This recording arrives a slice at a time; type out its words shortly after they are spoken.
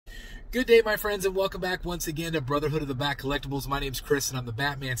Good day, my friends, and welcome back once again to Brotherhood of the Bat Collectibles. My name's Chris, and I'm the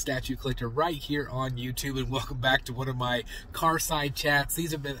Batman statue collector right here on YouTube, and welcome back to one of my car side chats.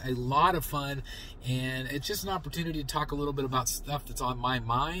 These have been a lot of fun, and it's just an opportunity to talk a little bit about stuff that's on my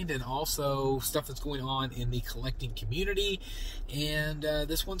mind, and also stuff that's going on in the collecting community, and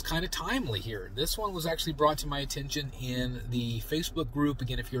this one's kind of timely here. This one was actually brought to my attention in the Facebook group.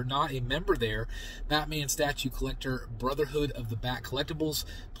 Again, if you're not a member there, Batman statue collector, Brotherhood of the Bat Collectibles,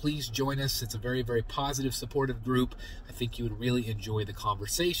 please join us. It's a very, very positive, supportive group. I think you would really enjoy the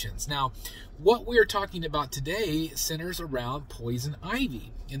conversations. Now, what we're talking about today centers around Poison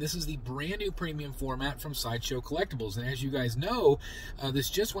Ivy, and this is the brand new premium format from Sideshow Collectibles. And as you guys know,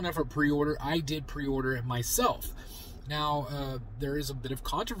 this just went up for pre-order. I did pre-order it myself. Now, there is a bit of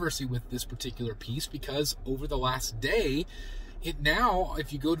controversy with this particular piece because over the last day, it now,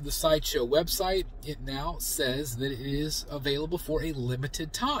 if you go to the Sideshow website, it now says that it is available for a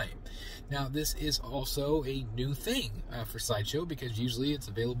limited time. Now, this is also a new thing for Sideshow because usually it's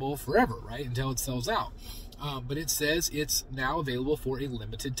available forever, right, until it sells out. But it says it's now available for a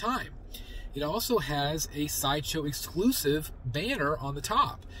limited time. It also has a Sideshow exclusive banner on the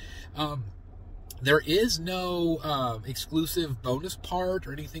top. There is no exclusive bonus part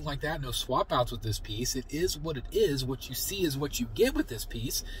or anything like that, no swap outs with this piece. It is what it is. What you see is what you get with this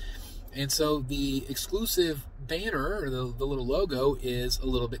piece. And so the exclusive banner, or the little logo, is a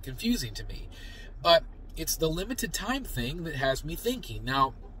little bit confusing to me. But it's the limited time thing that has me thinking.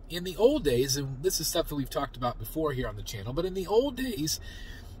 Now, in the old days, and this is stuff that we've talked about before here on the channel, but in the old days,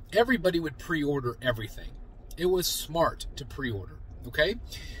 everybody would pre-order everything. It was smart to pre-order. Okay,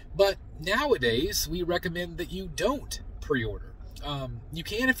 but nowadays we recommend that you don't pre-order. You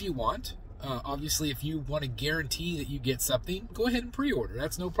can if you want. Obviously, if you want to guarantee that you get something, go ahead and pre-order.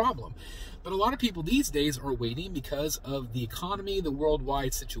 That's no problem. But a lot of people these days are waiting because of the economy, the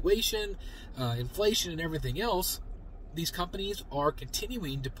worldwide situation, inflation, and everything else. These companies are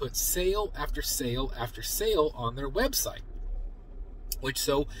continuing to put sale after sale after sale on their website.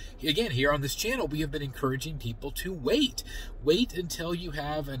 So, again, here on this channel, we have been encouraging people to wait. Wait until you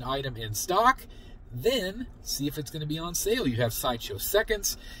have an item in stock, then see if it's going to be on sale. You have Sideshow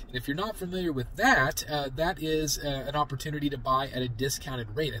Seconds, and if you're not familiar with that, that is an opportunity to buy at a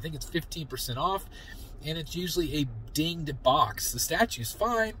discounted rate. I think it's 15% off, and it's usually a dinged box. The statue's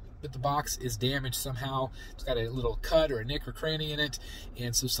fine, but the box is damaged somehow. It's got a little cut or a nick or cranny in it,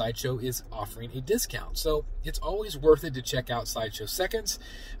 and so Sideshow is offering a discount. So it's always worth it to check out Sideshow Seconds.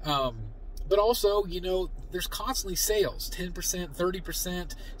 But also, you know, there's constantly sales, 10%,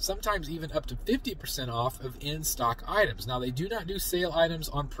 30%, sometimes even up to 50% off of in-stock items. Now, they do not do sale items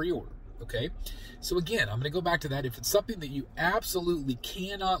on pre-order, okay? So again, I'm going to go back to that. If it's something that you absolutely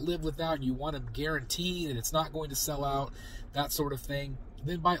cannot live without and you want to guarantee that it's not going to sell out, that sort of thing,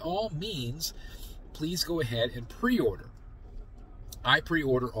 then by all means, please go ahead and pre-order. I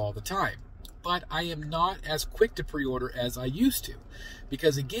pre-order all the time, but I am not as quick to pre-order as I used to.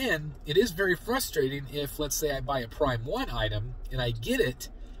 Because again, it is very frustrating if, let's say, I buy a Prime 1 item and I get it,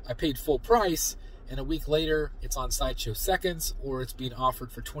 I paid full price, and a week later it's on Sideshow Seconds, or it's being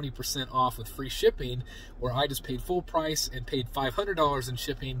offered for 20% off with free shipping, where I just paid full price and paid $500 in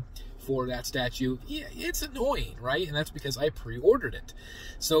shipping for that statue. Yeah, it's annoying, right? And that's because I pre-ordered it.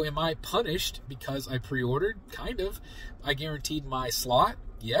 So am I punished because I pre-ordered? Kind of. I guaranteed my slot,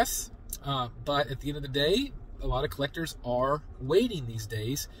 yes. But at the end of the day, a lot of collectors are waiting these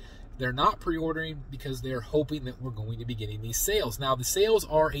days. They're not pre-ordering because they're hoping that we're going to be getting these sales. Now, the sales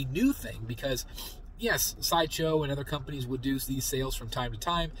are a new thing because, yes, Sideshow and other companies would do these sales from time to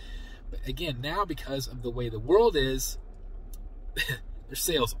time. But again, now because of the way the world is, there's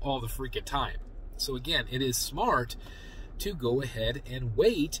sales all the freaking time. So again, it is smart to go ahead and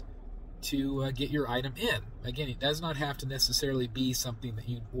wait to get your item in. Again, it does not have to necessarily be something that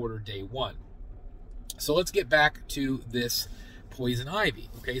you order day one. So let's get back to this Poison Ivy.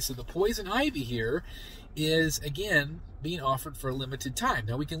 Okay, so the Poison Ivy here is, again, being offered for a limited time.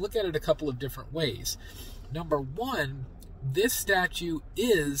 Now, we can look at it a couple of different ways. Number one, this statue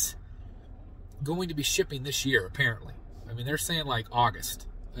is going to be shipping this year, apparently. I mean, they're saying like August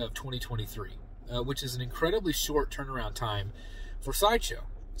of 2023, which is an incredibly short turnaround time for Sideshow.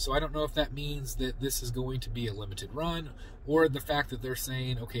 So I don't know if that means that this is going to be a limited run, or the fact that they're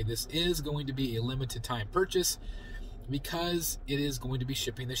saying, okay, this is going to be a limited time purchase because it is going to be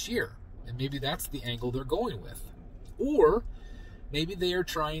shipping this year. And maybe that's the angle they're going with. Or maybe they are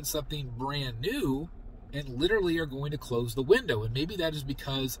trying something brand new and literally are going to close the window. And maybe that is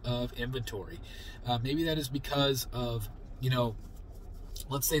because of inventory. Maybe that is because of, you know,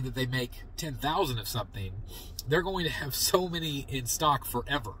 let's say that they make 10,000 of something, they're going to have so many in stock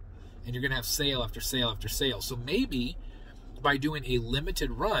forever. and you're going to have sale after sale after sale. So maybe by doing a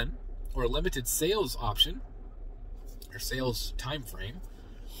limited run or a limited sales option or sales time frame,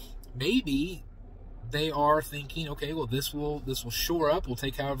 maybe they are thinking, okay, well, this will shore up. We'll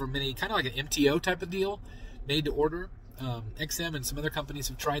take however many, kind of like an MTO type of deal, made to order. XM and some other companies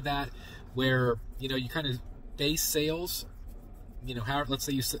have tried that, where you kind of base sales. Let's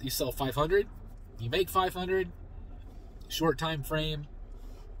say you sell 500, you make 500, short time frame,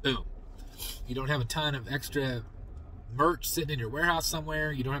 boom. You don't have a ton of extra merch sitting in your warehouse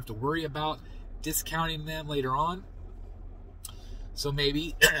somewhere. You don't have to worry about discounting them later on. So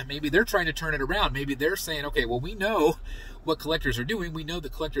maybe they're trying to turn it around. Maybe they're saying, okay, well, we know what collectors are doing. We know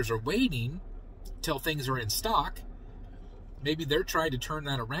that collectors are waiting till things are in stock. Maybe they're trying to turn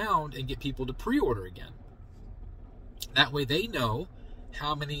that around and get people to pre-order again. That way they know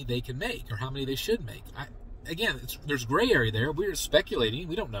how many they can make or how many they should make. Again, there's gray area there. We're speculating.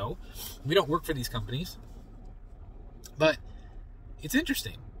 We don't know. We don't work for these companies. But it's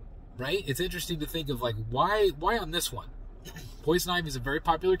interesting, right? It's interesting to think of, like, why on this one? Poison Ivy is a very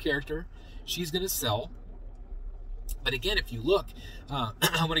popular character. She's going to sell. But again, if you look, I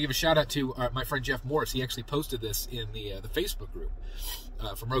want to give a shout out to my friend Jeff Morris. He actually posted this in the Facebook group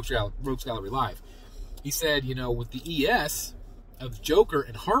from Rogues Gallery Live. He said, with the ES of Joker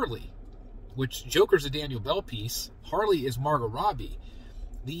and Harley, which Joker's a Daniel Bell piece, Harley is Margot Robbie,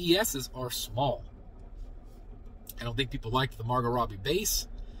 the ESs are small. I don't think people liked the Margot Robbie base.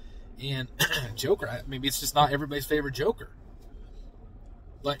 And Joker, maybe it's just not everybody's favorite Joker.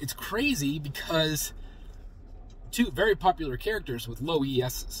 But it's crazy because two very popular characters with low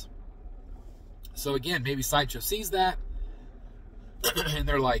ESs. So again, maybe Sideshow sees that, and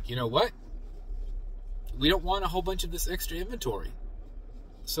they're like, you know what? We don't want a whole bunch of this extra inventory.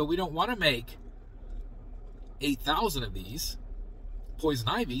 So we don't want to make 8,000 of these Poison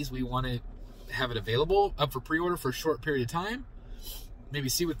Ivies. We want to have it available, up for pre-order for a short period of time. Maybe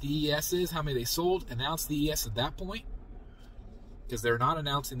see what the ES is, how many they sold, announce the ES at that point. Because they're not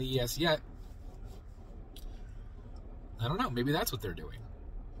announcing the ES yet. I don't know. Maybe that's what they're doing.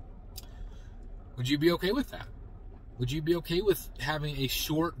 Would you be okay with that? Would you be okay with having a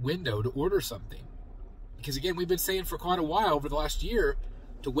short window to order something? Because again, we've been saying for quite a while over the last year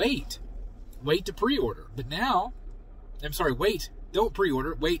to wait. Wait to pre-order. But now, I'm sorry, wait. Don't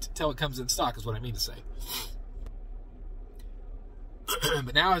pre-order. Wait till it comes in stock is what I mean to say.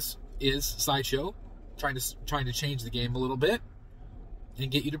 But now is Sideshow trying to change the game a little bit and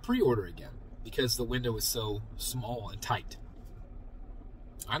get you to pre-order again because the window is so small and tight.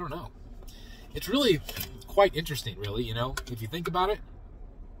 I don't know. It's really quite interesting, really, if you think about it.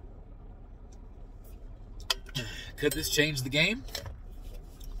 Could this change the game?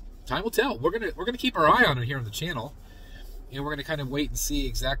 Time will tell. We're gonna keep our eye on it here on the channel, and we're gonna kind of wait and see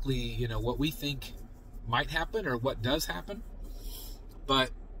exactly what we think might happen or what does happen.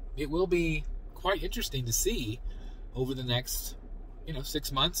 But it will be quite interesting to see over the next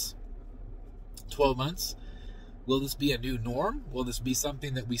 6 months, 12 months. Will this be a new norm? Will this be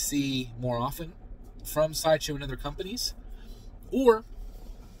something that we see more often from Sideshow and other companies? Or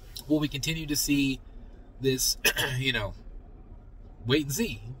will we continue to see this, wait and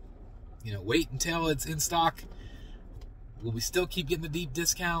see? Wait until it's in stock. Will we still keep getting the deep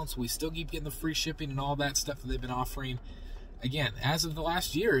discounts? Will we still keep getting the free shipping and all that stuff that they've been offering? Again, as of the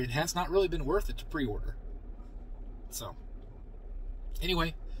last year, it has not really been worth it to pre-order. So,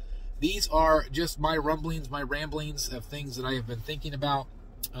 anyway, these are just my rumblings, my ramblings of things that I have been thinking about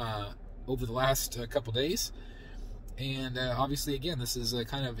over the last couple days. And obviously, again, this is a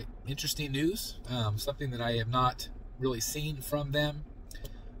kind of interesting news, something that I have not really seen from them.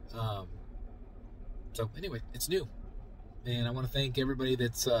 So anyway, it's new. And I want to thank everybody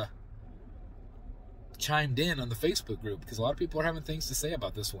that's chimed in on the Facebook group, because a lot of people are having things to say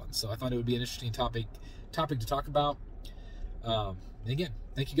about this one. So I thought it would be an interesting topic to talk about. And again,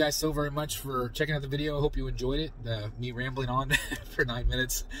 thank you guys so very much for checking out the video. I hope you enjoyed it. Me rambling on for 9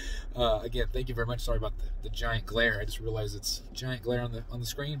 minutes. Again, thank you very much. Sorry about the giant glare. I just realized it's giant glare on the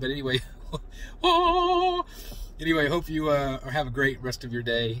screen. But anyway, anyway, I hope you have a great rest of your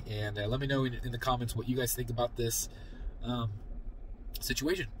day. And let me know in the comments what you guys think about this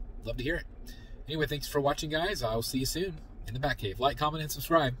situation. Love to hear it. Anyway, thanks for watching, guys. I'll see you soon in the Batcave. Like, comment, and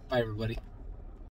subscribe. Bye, everybody.